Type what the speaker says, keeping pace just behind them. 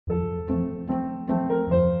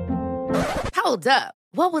Hold up.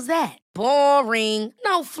 What was that? Boring.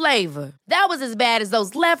 No flavor. That was as bad as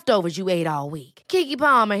those leftovers you ate all week. Keke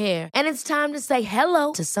Palmer here, and it's time to say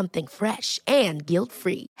hello to something fresh and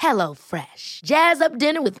guilt-free. Hello Fresh. Jazz up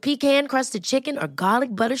dinner with pecan-crusted chicken or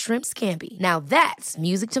garlic butter shrimp scampi. Now that's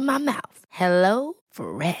music to my mouth. Hello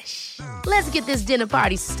Fresh. Let's get this dinner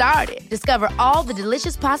party started. Discover all the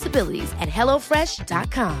delicious possibilities at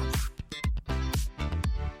hellofresh.com.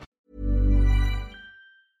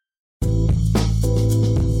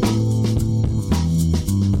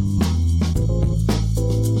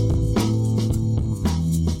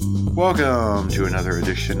 Welcome to another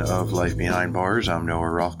edition of Life Behind Bars. I'm Noah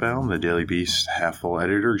Rothbaum, the Daily Beast half-full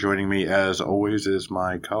editor. Joining me, as always, is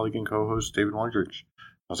my colleague and co-host, David Wondrich.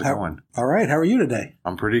 How's it going? All right. How are you today?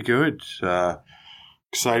 I'm pretty good.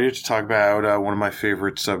 Excited to talk about one of my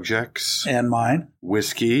favorite subjects. And mine.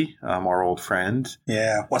 Whiskey, our old friend.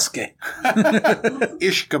 Yeah, whiskey.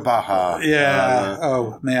 Ishkabaha. Yeah.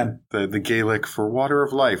 Oh, man. The Gaelic for water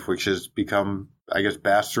of life, which has become, I guess,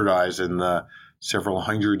 bastardized in the several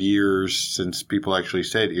hundred years since people actually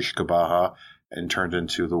said Ishkabaha and turned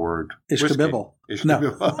into the word Ishkabibble.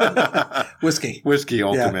 No. Whiskey. Whiskey,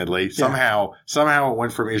 ultimately. Yeah. Somehow it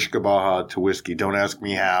went from Ishkabaha to whiskey. Don't ask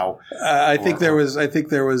me how. I think there was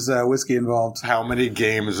whiskey involved. How many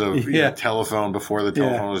games of telephone before the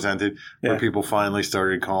telephone was ended where people finally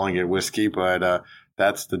started calling it whiskey, but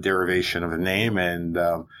that's the derivation of the name, and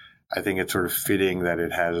I think it's sort of fitting that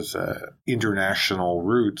it has international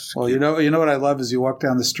roots. Well, you know what I love is you walk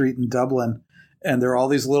down the street in Dublin, and there are all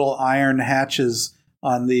these little iron hatches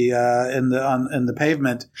on the in the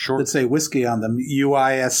pavement that say whiskey on them,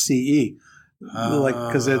 UISCE,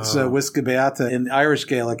 because it's Whiskey Beata in Irish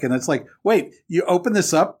Gaelic, and it's like, wait, you open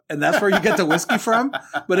this up, and that's where you get the whiskey from,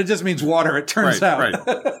 but it just means water. It turns out. Right.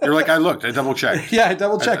 You're like, I looked, I double checked. Yeah, I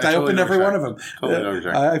double checked. I opened every one of them. Totally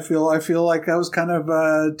I feel like I was kind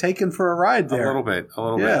of taken for a ride there. A little bit.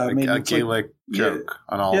 I mean, a Gaelic joke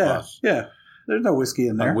on all of us. Yeah. There's no whiskey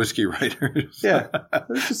in there. Whiskey writers. Yeah.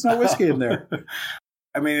 There's just no whiskey in there.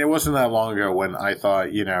 I mean, it wasn't that long ago when I thought,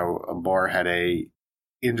 a bar had a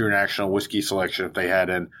international whiskey selection if they had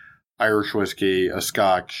an Irish whiskey, a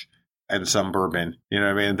Scotch, and some bourbon. You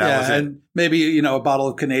know what I mean? That was it. And maybe, a bottle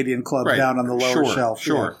of Canadian Club down on the lower shelf.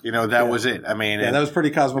 Sure. Yeah. That was it. I mean, that was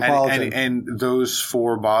pretty cosmopolitan. And those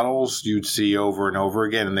four bottles you'd see over and over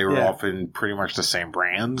again, and they were often pretty much the same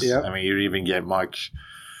brands. Yep. I mean, you didn't even get much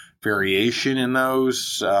variation in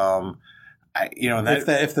those.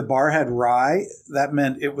 If the bar had rye, that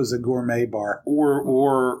meant it was a gourmet bar.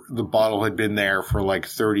 Or the bottle had been there for like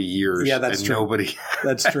 30 years. Yeah, that's true. Nobody.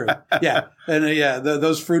 That's true. Yeah. And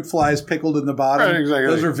those fruit flies pickled in the bottom. Right, exactly.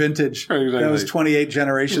 Those are vintage. Right, exactly. That was 28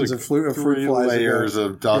 generations of fruit flies. Layers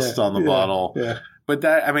of dust on the bottle. Yeah. But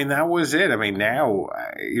that was it. I mean, now,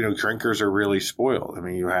 drinkers are really spoiled. I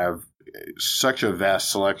mean, you have such a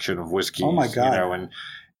vast selection of whiskeys. Oh my God.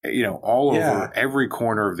 All over every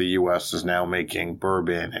corner of the U.S. is now making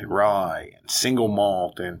bourbon and rye and single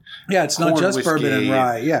malt and it's not just whiskey, bourbon and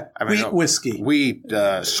rye. Yeah, wheat whiskey,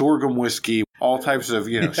 sorghum whiskey, all types of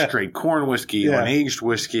straight corn whiskey, unaged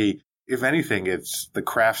whiskey. If anything, it's the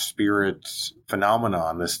craft spirits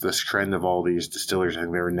phenomenon. This trend of all these distillers. I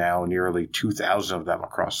think there are now nearly 2,000 of them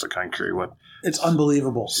across the country. It's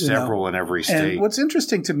unbelievable. Several in every state. And what's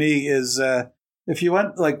interesting to me is. If you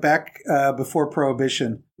went back before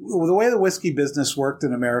Prohibition, the way the whiskey business worked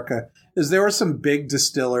in America is there were some big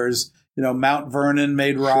distillers. Mount Vernon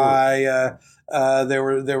made rye.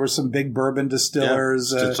 There were some big bourbon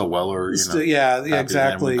distillers. Stitzel Weller.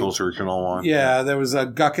 Exactly. Nichol's original one. Yeah, there was a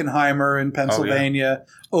Guckenheimer in Pennsylvania.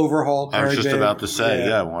 Overholt. I was just about to say,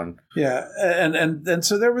 one. Yeah, and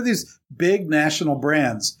so there were these big national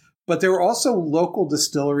brands. But there were also local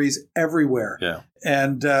distilleries everywhere. Yeah.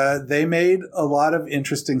 And they made a lot of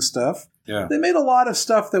interesting stuff. Yeah. They made a lot of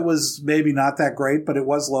stuff that was maybe not that great, but it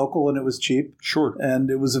was local and it was cheap. Sure.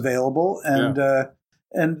 And it was available.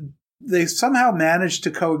 And they somehow managed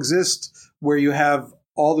to coexist where you have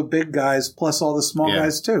all the big guys plus all the small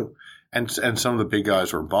guys too. And some of the big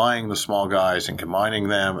guys were buying the small guys and combining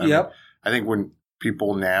them. I think when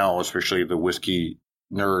people now, especially the whiskey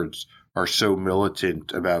nerds, are so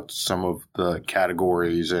militant about some of the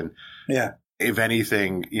categories. And if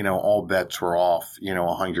anything, all bets were off,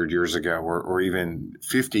 100 years ago or even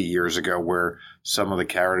 50 years ago, where some of the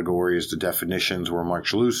categories, the definitions were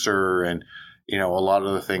much looser. And, a lot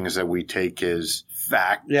of the things that we take as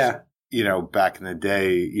fact, back in the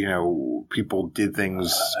day, people did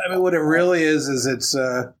things. I mean, what it really is it's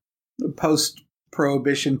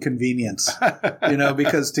post-prohibition convenience,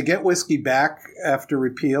 because to get whiskey back after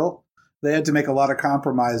repeal, they had to make a lot of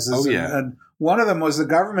compromises. Oh, yeah. And one of them was the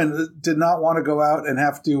government did not want to go out and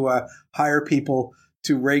have to hire people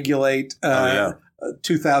to regulate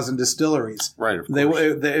 2,000 distilleries. Right, of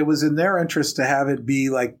course. It was in their interest to have it be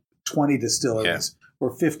like 20 distilleries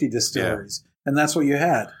or 50 distilleries. And that's what you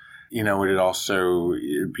had.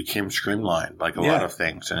 It became streamlined, like a lot of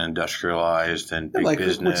things, and industrialized and big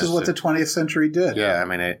business. Which is what the 20th century did. Yeah, I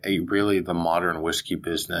mean, really the modern whiskey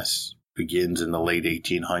business begins in the late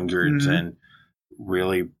 1800s. And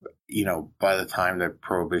really, by the time that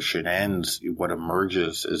Prohibition ends, what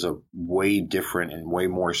emerges is a way different and way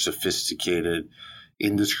more sophisticated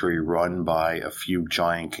industry run by a few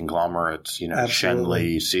giant conglomerates,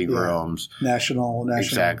 Shenley, Seagram's, national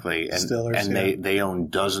exactly, distillers, and they own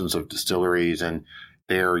dozens of distilleries, and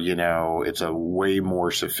they're it's a way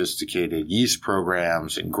more sophisticated yeast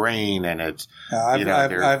programs and grain, and it's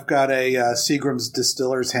I've got a Seagram's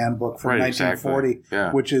Distiller's Handbook from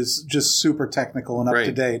 1940, which is just super technical and up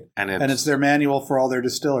to date, and it's their manual for all their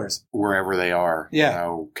distillers wherever they are.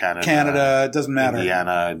 Canada, it doesn't matter.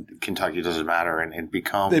 Indiana, Kentucky, doesn't matter, and it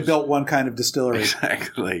becomes they built one kind of distillery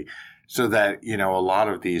exactly, so that a lot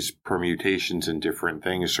of these permutations and different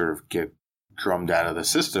things sort of get drummed out of the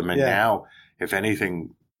system, and now. If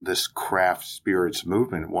anything, this craft spirits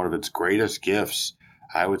movement, one of its greatest gifts,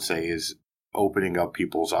 I would say, is opening up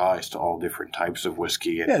people's eyes to all different types of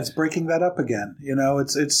whiskey. It's breaking that up again.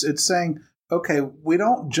 It's saying, okay, we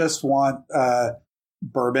don't just want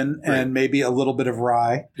bourbon and maybe a little bit of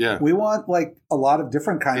rye. Yeah. We want like a lot of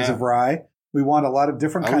different kinds of rye. We want a lot of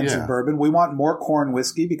different kinds of bourbon. We want more corn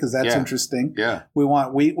whiskey because that's interesting. Yeah. We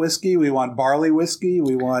want wheat whiskey. We want barley whiskey.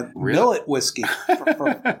 We want millet whiskey.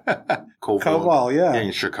 Koval,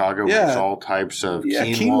 in Chicago, it's all types of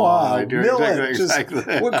quinoa, millet, exactly.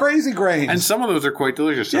 With crazy grains. And some of those are quite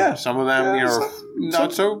delicious. Some of them,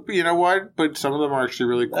 not so, but some of them are actually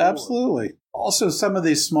really cool. Absolutely. Also, some of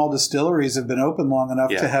these small distilleries have been open long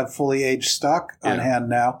enough to have fully aged stock on hand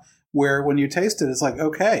now, where when you taste it, it's like,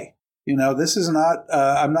 okay. This is not,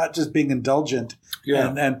 I'm not just being indulgent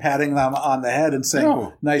and patting them on the head and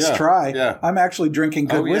saying, nice try. Yeah. I'm actually drinking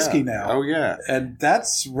good whiskey now. Oh, yeah. And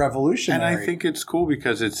that's revolutionary. And I think it's cool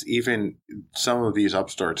because it's even some of these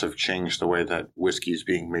upstarts have changed the way that whiskey is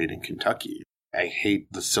being made in Kentucky. I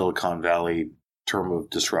hate the Silicon Valley term of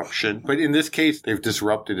disruption. But in this case, they've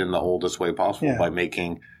disrupted in the oldest way possible by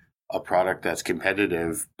making a product that's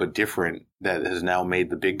competitive but different that has now made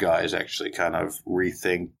the big guys actually kind of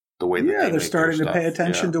rethink the way that they're starting to pay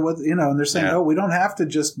attention to what and they're saying, we don't have to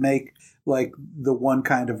just make like the one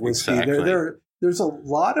kind of whiskey. Exactly. There's a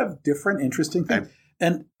lot of different interesting things.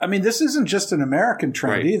 And I mean, this isn't just an American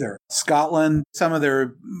trend either. Scotland, some of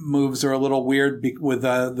their moves are a little weird with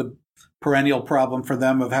the perennial problem for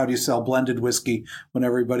them of how do you sell blended whiskey when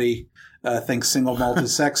everybody thinks single malt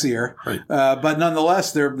is sexier. But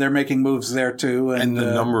nonetheless, they're making moves there too. And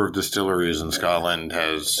the number of distilleries in Scotland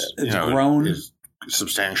has grown.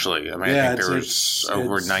 Substantially. I mean, I think there was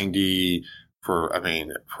over 90 for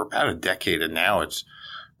about a decade, and now it's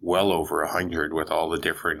well over 100 with all the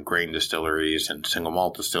different grain distilleries and single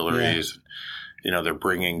malt distilleries. They're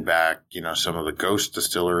bringing back, some of the ghost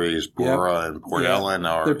distilleries, Bora and Port Ellen.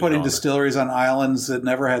 They're putting distilleries on islands that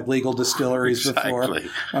never had legal distilleries before.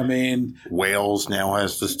 I mean, Wales now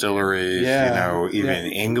has distilleries. Even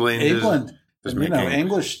England is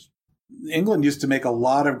making. England used to make a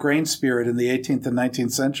lot of grain spirit in the 18th and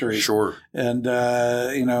 19th century. Sure. And,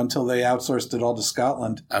 until they outsourced it all to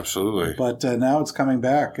Scotland. Absolutely. But now it's coming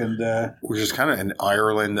back. And which is kind of in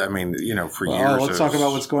Ireland. I mean, for years. Let's talk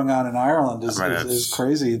about what's going on in Ireland. Is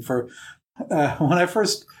crazy. When I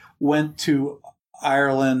first went to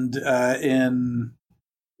Ireland in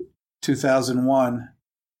 2001,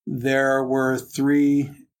 there were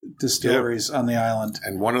 3 distilleries on the island.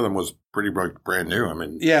 And one of them was pretty brand new. I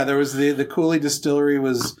mean, there was the Cooley distillery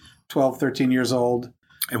was 12, 13 years old.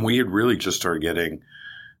 And we had really just started getting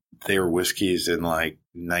their whiskeys in like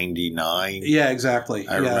 99. Yeah, exactly.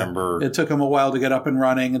 I remember. It took them a while to get up and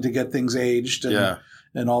running and to get things aged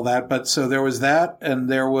and all that. But so there was that, and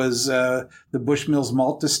there was the Bushmills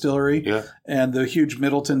Malt Distillery and the huge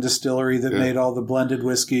Middleton Distillery that made all the blended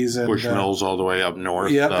whiskeys. And Bushmills all the way up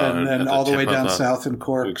north. And all the way down south in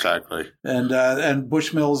Cork. Exactly. And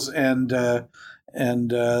Bushmills and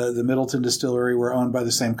the Middleton Distillery were owned by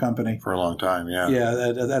the same company. For a long time,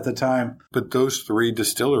 at the time. But those 3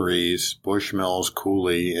 distilleries, Bushmills,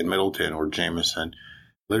 Cooley, and Middleton, or Jameson,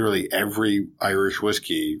 literally every Irish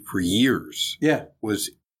whiskey for years was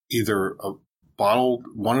either a bottled,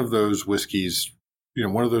 one of those whiskeys,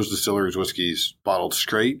 one of those distilleries' whiskeys bottled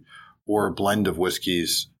straight, or a blend of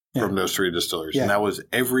whiskeys from those 3 distilleries. And that was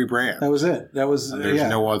every brand. That was it. There's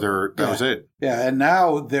no other. That was it. Yeah. And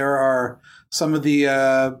now there are some of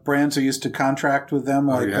the brands who used to contract with them,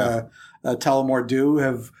 like Tullamore Dew,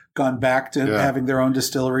 have gone back to having their own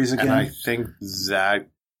distilleries again. And I think that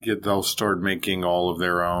they'll start making all of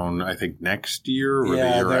their own, I think, next year or the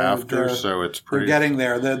year after. So it's pretty. They're getting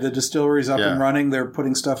there. The distillery's up and running. They're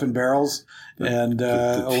putting stuff in barrels.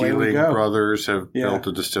 The away we go. Brothers have built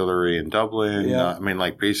a distillery in Dublin. Yeah. I mean,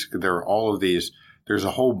 like, basically, there are all of these. There's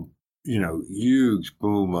a whole, huge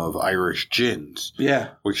boom of Irish gins. Yeah.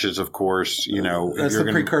 Which is, of course, that's the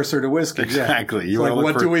precursor to whiskey. Exactly. Yeah. Like,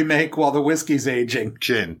 what do we make while the whiskey's aging?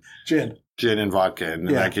 Gin and vodka, and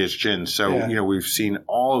in that case, gin. So, we've seen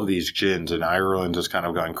all of these gins, and Ireland has kind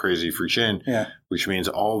of gone crazy for gin, which means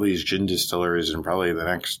all these gin distilleries in probably the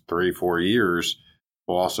next 3-4 years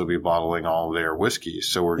will also be bottling all of their whiskeys.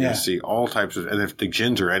 So we're going to see all types of, and if the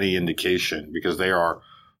gins are any indication, because they are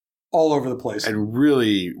all over the place and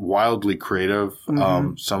really wildly creative.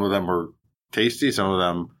 Some of them are tasty. Some of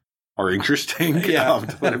them are interesting,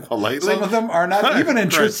 to put it politely. Some of them are not even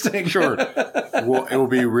interesting. Right. Sure. Well, it will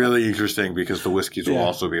be really interesting because the whiskeys will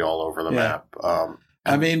also be all over the map.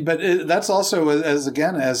 But that's also,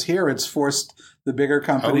 as here, it's forced the bigger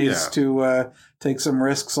companies to take some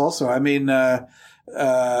risks also. I mean,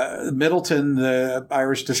 Middleton, the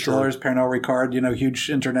Irish distillers, Pernod Ricard, huge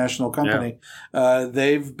international company,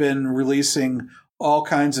 they've been releasing all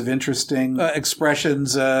kinds of interesting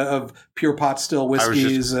expressions of pure pot still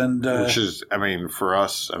whiskeys, which is, for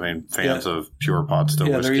us, fans of pure pot still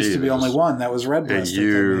whiskey. There used to be only one. That was Redbreast. A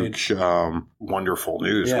huge, wonderful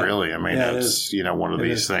news, really. It's one of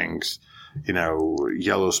these things.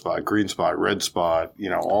 Yellow spot, green spot, red spot.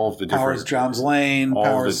 All of the different Powers, John's Lane,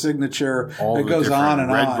 Powers Signature. It goes on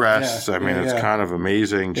and on. Redbreasts. It's kind of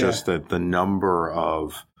amazing just that the number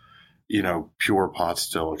of pure pot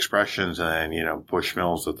still expressions, and then,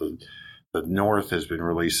 Bushmills that the North has been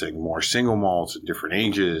releasing more single malts at different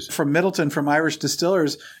ages. From Middleton, from Irish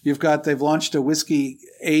Distillers, they've launched a whiskey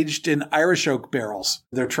aged in Irish oak barrels.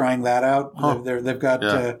 They're trying that out. They've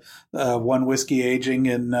got one whiskey aging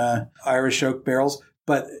in Irish oak barrels,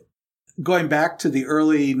 but going back to the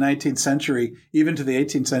early 19th century, even to the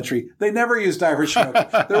 18th century, they never used Irish oak.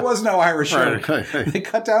 There was no Irish oak. They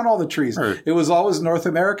cut down all the trees. It was always North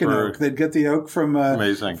American oak. They'd get the oak from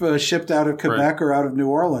shipped out of Quebec or out of New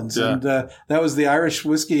Orleans, and that was the Irish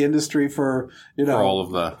whiskey industry for all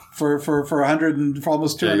of the for 100 and for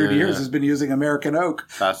almost 200 years has been using American oak.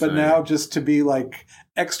 But now, just to be like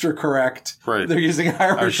extra correct, they're using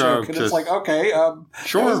Irish oak, and it's like, okay,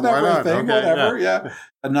 sure, that was never why not? a thing, Okay, whatever,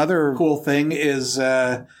 Another cool thing is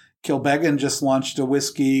Kilbeggan just launched a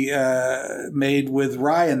whiskey made with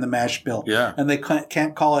rye in the mash bill. Yeah. And they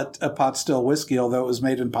can't call it a pot still whiskey, although it was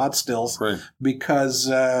made in pot stills, because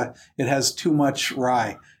it has too much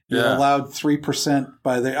rye. You're allowed 3%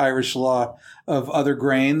 by the Irish law of other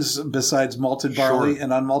grains besides malted barley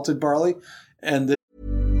and unmalted barley. And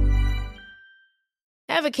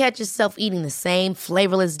Ever catch yourself eating the same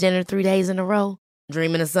flavorless dinner 3 days in a row?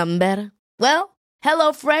 Dreaming of something better? Well,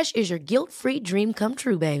 HelloFresh is your guilt-free dream come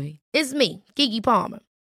true, baby. It's me, Keke Palmer.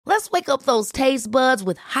 Let's wake up those taste buds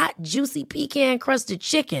with hot, juicy pecan-crusted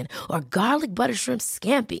chicken or garlic butter shrimp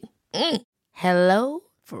scampi. Hello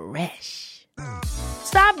Fresh.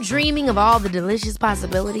 Stop dreaming of all the delicious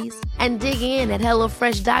possibilities and dig in at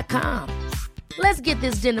HelloFresh.com. Let's get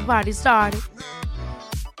this dinner party started.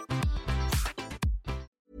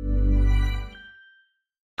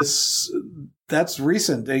 That's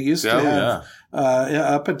recent. They used to have,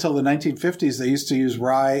 up until the 1950s, they used to use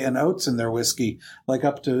rye and oats in their whiskey, like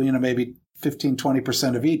up to, maybe 15,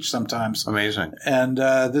 20% of each sometimes. Amazing. And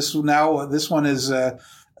this one is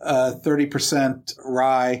 30%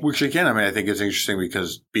 rye. Which, again, I think it's interesting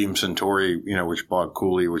because Beam Suntory, which bought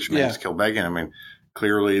Cooley, which makes Kilbeggan,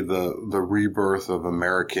 clearly the rebirth of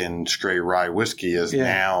American straight rye whiskey is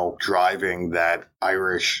now driving that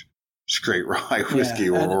Irish straight rye whiskey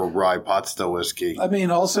or rye pot still whiskey.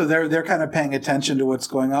 Also they're kind of paying attention to what's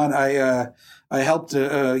going on. I helped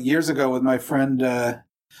years ago with my friend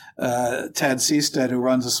Tad Seastead, who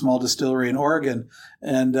runs a small distillery in Oregon,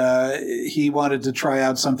 and he wanted to try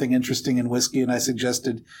out something interesting in whiskey, and I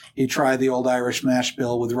suggested he try the old Irish mash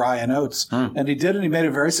bill with rye and oats, and he did, and he made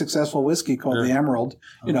a very successful whiskey called the Emerald,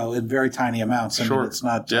 in very tiny amounts. It's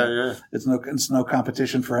not, it's no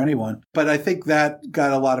competition for anyone, but I think that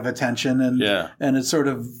got a lot of attention, and it sort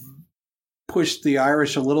of pushed the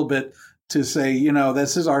Irish a little bit to say,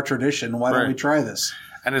 this is our tradition. Why don't we try this?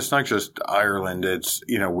 And it's not just Ireland. It's,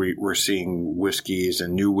 we're seeing whiskeys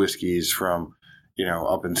and new whiskeys from,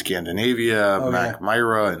 up in Scandinavia,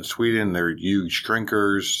 Myra in Sweden, they're huge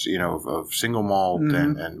drinkers, of single malt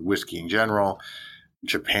and whiskey in general.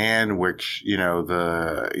 Japan, which,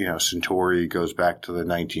 Suntory goes back to the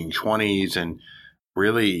 1920s, and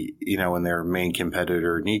really, and their main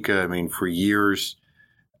competitor, Nikka, I mean, for years,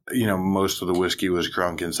 most of the whiskey was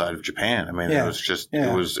drunk inside of Japan. I mean, it was just,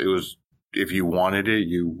 it was, if you wanted it,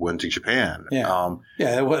 you went to Japan. Yeah.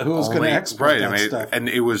 Who was going to export that stuff? And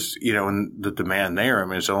it was, and the demand there, I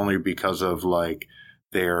mean, it's only because of like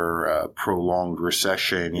their prolonged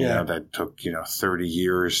recession, that took, 30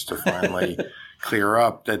 years to finally clear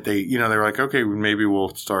up, that they, they're like, okay, maybe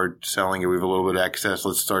we'll start selling it. We have a little bit of excess.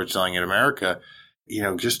 Let's start selling it in America.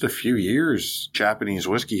 Just a few years, Japanese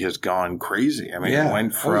whiskey has gone crazy. I mean, it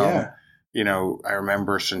went from, I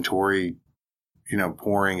remember Suntory,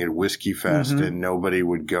 pouring at Whiskey Fest and nobody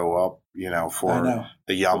would go up, for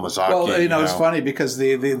the Yamazaki. Well, it's funny because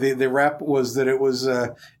the rap was that it was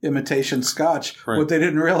imitation Scotch. Right. What they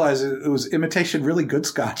didn't realize, it was imitation really good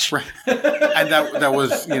Scotch. Right. And that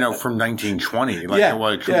was, from 1920. Like it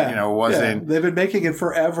was, it wasn't. They've been making it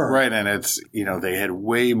forever. Right. And it's, they had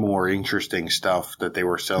way more interesting stuff that they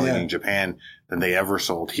were selling in Japan than they ever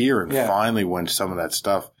sold here. And finally, when some of that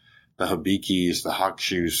stuff, the Hibikis, the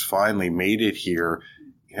Hakushus finally made it here,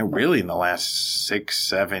 really in the last 6,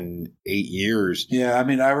 7, 8 years. Yeah, I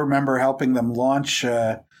mean, I remember helping them launch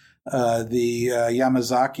the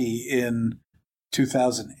Yamazaki in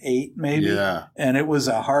 2008, maybe. Yeah. And it was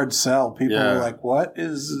a hard sell. People were like, what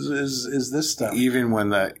is this stuff? Even when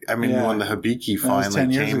when the Hibiki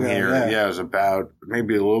finally came here, it was about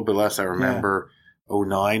maybe a little bit less. I remember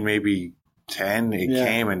 09, maybe 10, it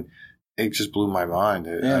came and it just blew my mind.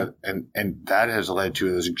 And that has led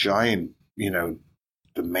to this giant,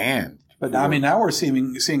 demand. But I mean, now we're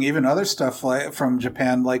seeing even other stuff from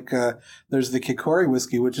Japan, like there's the Kikori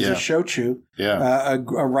whiskey, which is a shochu,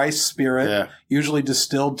 a rice spirit, usually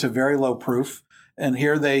distilled to very low proof. And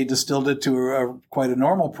here they distilled it to quite a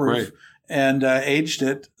normal proof and aged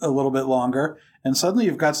it a little bit longer. And suddenly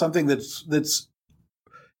you've got something that's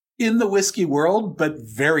in the whiskey world, but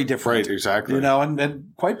very different. Right, exactly.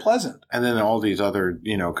 And quite pleasant. And then all these other,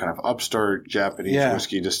 kind of upstart Japanese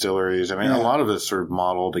whiskey distilleries. I mean, a lot of it's sort of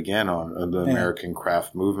modeled again on the American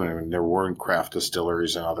craft movement. I mean, there weren't craft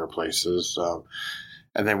distilleries in other places.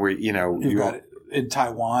 And then you've got in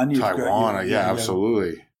Taiwan.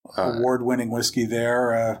 Absolutely. Award-winning whiskey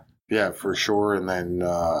there. Yeah, for sure. And then,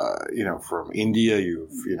 from India,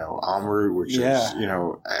 you've, Amrut, which is,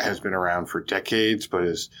 has been around for decades, but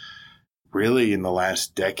is really in the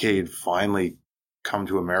last decade finally come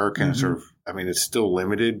to America and sort of, I mean, it's still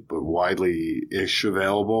limited, but widely-ish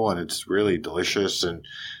available, and it's really delicious. And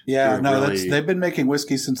they've been making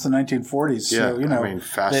whiskey since the 1940s. Yeah, so,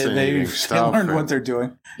 fascinating stuff. They learned what they're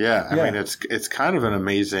doing. Yeah, I mean, it's kind of an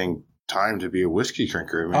amazing time to be a whiskey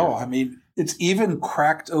drinker. I mean, it's even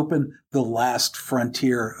cracked open the last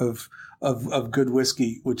frontier of good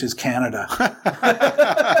whiskey, which is Canada.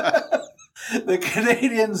 The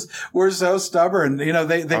Canadians were so stubborn.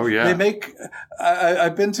 They make.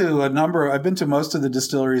 I've been to most of the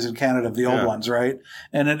distilleries in Canada, the old ones, right?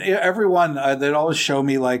 And in every one, they'd always show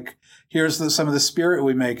me like, here's some of the spirit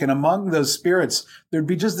we make, and among those spirits, there'd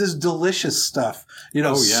be just this delicious stuff.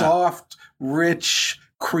 Soft, rich,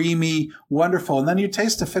 creamy, wonderful. And then you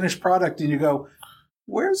taste the finished product and you go,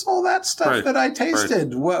 where's all that stuff that I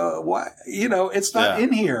tasted? Well, why? It's not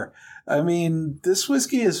in here. I mean, this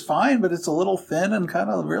whiskey is fine, but it's a little thin and kind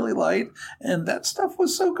of really light. And that stuff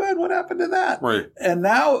was so good. What happened to that? Right. And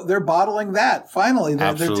now they're bottling that. Finally,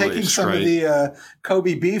 they're taking some of the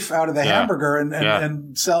Kobe beef out of the hamburger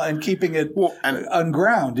and keeping it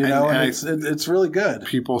unground. It's really good.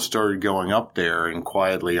 People started going up there and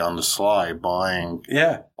quietly on the sly buying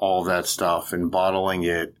all that stuff and bottling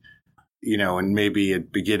it. And maybe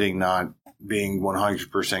at beginning not being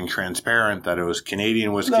 100% transparent that it was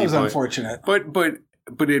Canadian whiskey. That was unfortunate.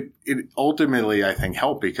 But it ultimately, I think,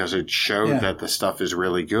 helped because it showed that the stuff is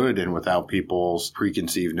really good, and without people's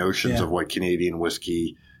preconceived notions of what Canadian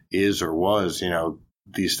whiskey is or was,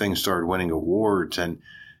 these things started winning awards and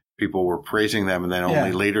people were praising them, and then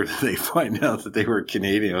only later did they find out that they were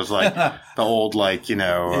Canadian. It was like the old, the old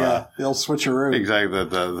switcheroo. Exactly.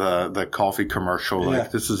 The coffee commercial.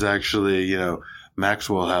 This is actually,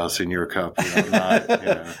 Maxwell House in your cup.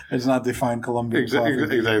 It's not the fine Colombian coffee.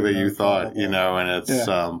 Exactly. You thought, and it's,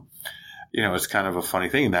 it's kind of a funny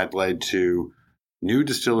thing that led to new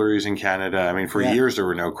distilleries in Canada. I mean, for years there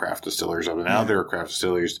were no craft distillers, but now there are craft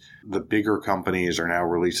distilleries. The bigger companies are now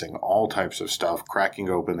releasing all types of stuff, cracking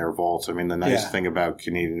open their vaults. I mean, the nice thing about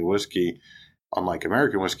Canadian whiskey, unlike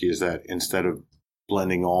American whiskey, is that instead of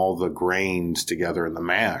blending all the grains together in the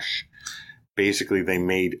mash. Basically, they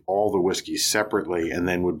made all the whiskeys separately and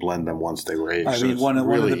then would blend them once they were aged. I mean, one of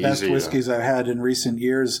the best whiskeys I've had in recent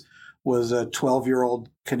years was a 12-year-old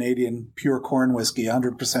Canadian pure corn whiskey,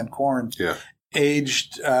 100% corn. Yeah.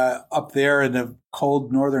 Aged up there in a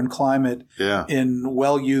cold northern climate in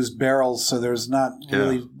well-used barrels, so there's not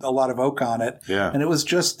really a lot of oak on it. Yeah. And it was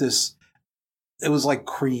just this, it was like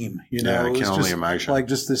cream, you know? Yeah, I can only imagine. Like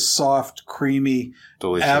just this soft, creamy,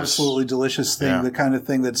 absolutely delicious thing, the kind of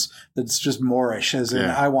thing that's just Moorish, as in,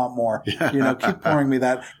 I want more. You know, keep pouring me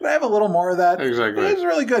that. Can I have a little more of that? Exactly. It's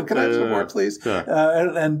really good. Can I have some more, please? Yeah.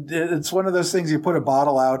 And it's one of those things you put a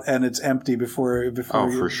bottle out and it's empty before your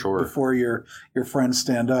friends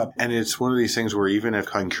stand up. And it's one of these things where even if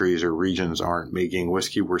countries or regions aren't making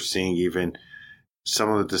whiskey, we're seeing even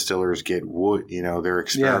some of the distillers get wood, you know, they're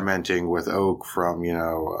experimenting with oak from, you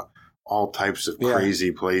know, all types of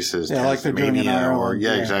crazy places. Yeah, like they're doing in Ireland.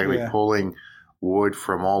 Exactly. Pulling wood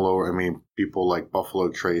from all over. I mean, people like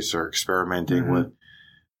Buffalo Trace are experimenting with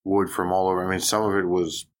wood from all over. I mean, some of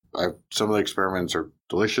the experiments are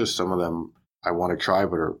delicious. Some of them I want to try,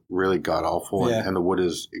 but are really god awful. And the wood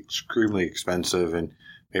is extremely expensive and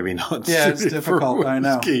maybe not. Yeah, it's difficult. I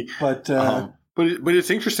know. But it's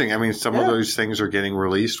interesting. I mean, some of those things are getting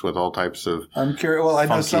released with all types of. I'm curious. Well, I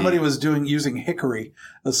know somebody was using hickory.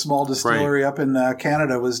 A small distillery up in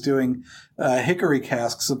Canada was doing hickory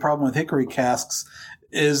casks. The problem with hickory casks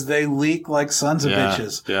is they leak like sons of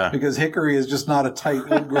bitches. Yeah. Because hickory is just not a tight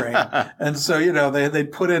wood grain, and so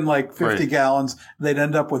they'd put in like 50 gallons. They'd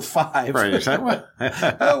end up with 5. Right. Is that what?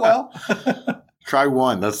 Oh well. Try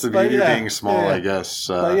one. That's the beauty of being small, I guess.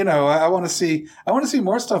 But, I want to see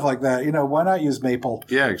more stuff like that. You know, why not use maple?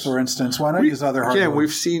 For instance, why not use other hardwood? Yeah,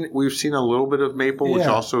 we've seen a little bit of maple, which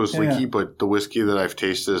also is leaky. But the whiskey that I've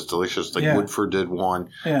tasted is delicious. Like Woodford did one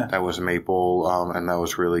that was maple, and that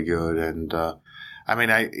was really good. And I mean,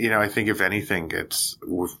 I think if anything,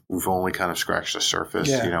 we've only kind of scratched the surface,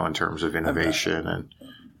 in terms of innovation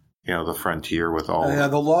and the frontier with all.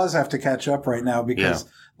 The laws have to catch up right now because.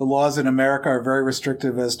 The laws in America are very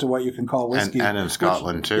restrictive as to what you can call whiskey. And in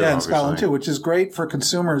Scotland, too. Yeah, in Scotland, too, which is great for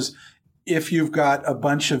consumers if you've got a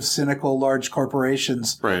bunch of cynical large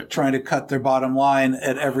corporations trying to cut their bottom line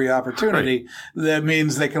at every opportunity. That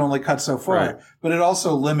means they can only cut so far. But it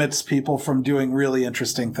also limits people from doing really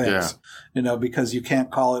interesting things, because you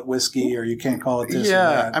can't call it whiskey or you can't call it this or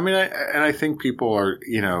that. I mean, I think people are,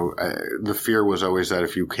 the fear was always that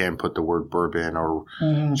if you can put the word bourbon or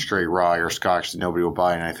straight rye or scotch, that nobody will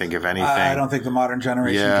buy it. And I think if anything. I don't think the modern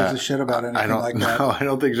generation gives a shit about anything like that. No, I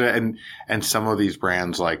don't think so. And some of these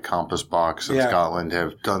brands like Compass Box in Scotland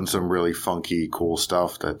have done some really funky, cool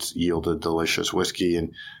stuff that's yielded delicious whiskey.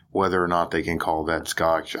 And whether or not they can call that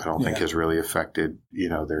scotch, I don't think has really affected,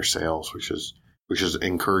 their sales, which is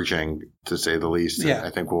encouraging to say the least. I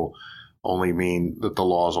think will only mean that the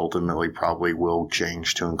laws ultimately probably will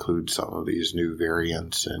change to include some of these new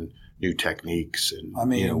variants and new techniques. And I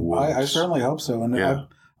mean, I certainly hope so. And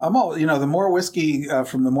I'm all, the more whiskey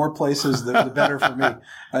from the more places, the better for me.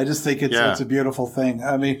 I just think it's a beautiful thing.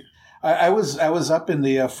 I mean, I was up in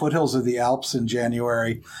the foothills of the Alps in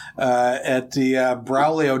January at the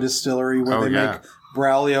Braulio distillery where they make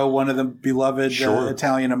Braulio, one of the beloved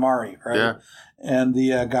Italian Amari, right? Yeah. And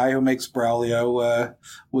the guy who makes Braulio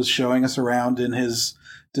was showing us around in his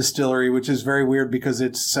distillery, which is very weird because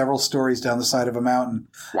it's several stories down the side of a mountain.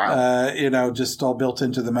 Wow. Just all built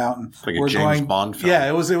into the mountain. Like a James Bond film. Yeah,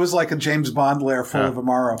 it was like a James Bond lair full of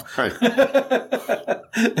Amaro. Right.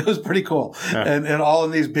 It was pretty cool. Yeah. And all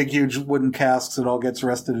in these big, huge wooden casks. It all gets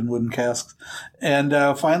rested in wooden casks. And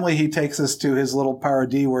finally he takes us to his little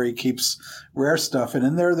paradis where he keeps rare stuff. And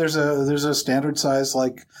in there's a standard size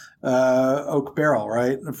like oak barrel,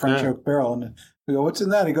 right? A French oak barrel. And we go, what's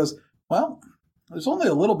in that? He goes, well, there's only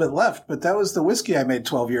a little bit left, but that was the whiskey I made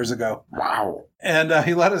 12 years ago. Wow. And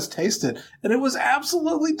he let us taste it. And it was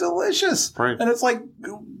absolutely delicious. Right. And it's like,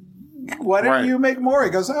 why didn't you make more? He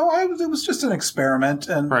goes, it was just an experiment.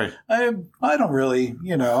 And I don't really,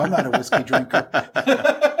 I'm not a whiskey drinker.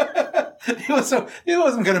 He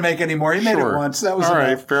wasn't going to make any more. He made it once. That was all enough.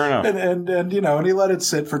 Right, fair enough. And he let it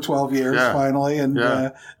sit for 12 years finally. And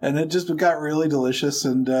it just got really delicious.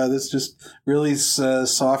 And this just really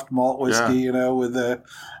soft malt whiskey, with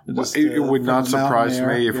it would not surprise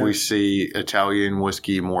me if we see Italian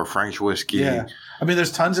whiskey, more French whiskey. Yeah. I mean,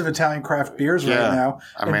 there's tons of Italian craft beers right now.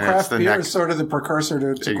 I mean, craft beer is sort of the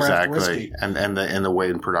precursor to craft whiskey. And the way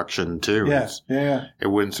in production too. Yeah. It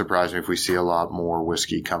wouldn't surprise me if we see a lot more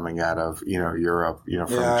whiskey coming out of, Europe,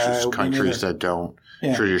 from countries that don't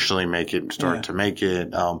traditionally make it start to make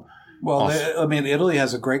it. Well, Italy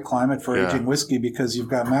has a great climate for aging whiskey because you've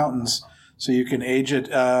got mountains. So you can age it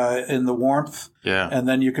in the warmth, and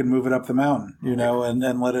then you can move it up the mountain, and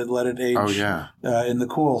then let it age in the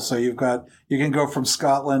cool. So you can go from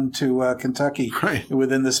Scotland to Kentucky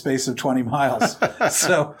within the space of 20 miles.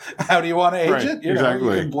 So how do you want to age it?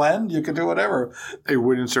 Exactly. You can blend, you can do whatever.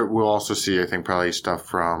 We'll also see, I think, probably stuff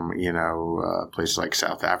from places like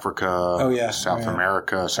South Africa, South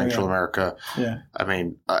America, Central America. Yeah. I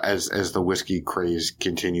mean, as the whiskey craze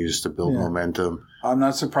continues to build momentum. I'm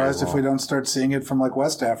not surprised if we don't start seeing it from like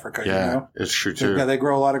West Africa. Yeah, it's true too. They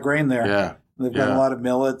grow a lot of grain there. Yeah. They've got a lot of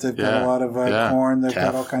millet. They've got a lot of corn. They've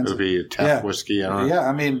got all kinds of. It would be a Taft whiskey. I don't know. Yeah,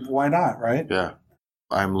 I mean, why not, right? Yeah.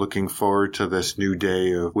 I'm looking forward to this new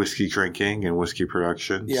day of whiskey drinking and whiskey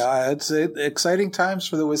production. Yeah, it's exciting times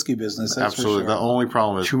for the whiskey business. That's absolutely. For sure. The only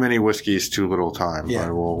problem is too many whiskeys, too little time. Yeah.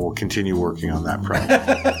 But we'll continue working on that problem.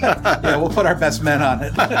 Yeah, we'll put our best men on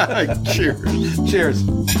it. Cheers. Cheers.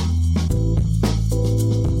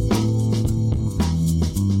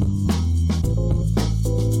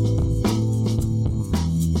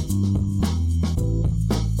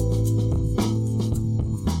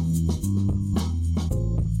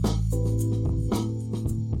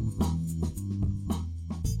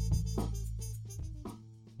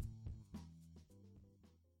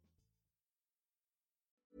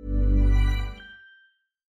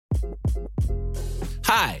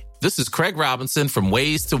 Hi, this is Craig Robinson from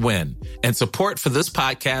Ways to Win, and support for this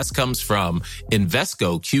podcast comes from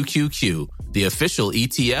Invesco QQQ, the official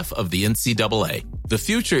ETF of the NCAA. The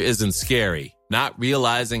future isn't scary. Not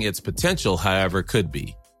realizing its potential, however, could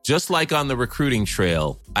be. Just like on the recruiting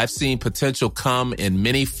trail, I've seen potential come in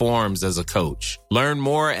many forms as a coach. Learn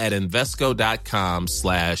more at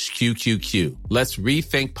Invesco.com/QQQ. Let's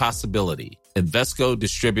rethink possibility. Invesco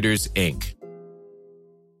Distributors, Inc.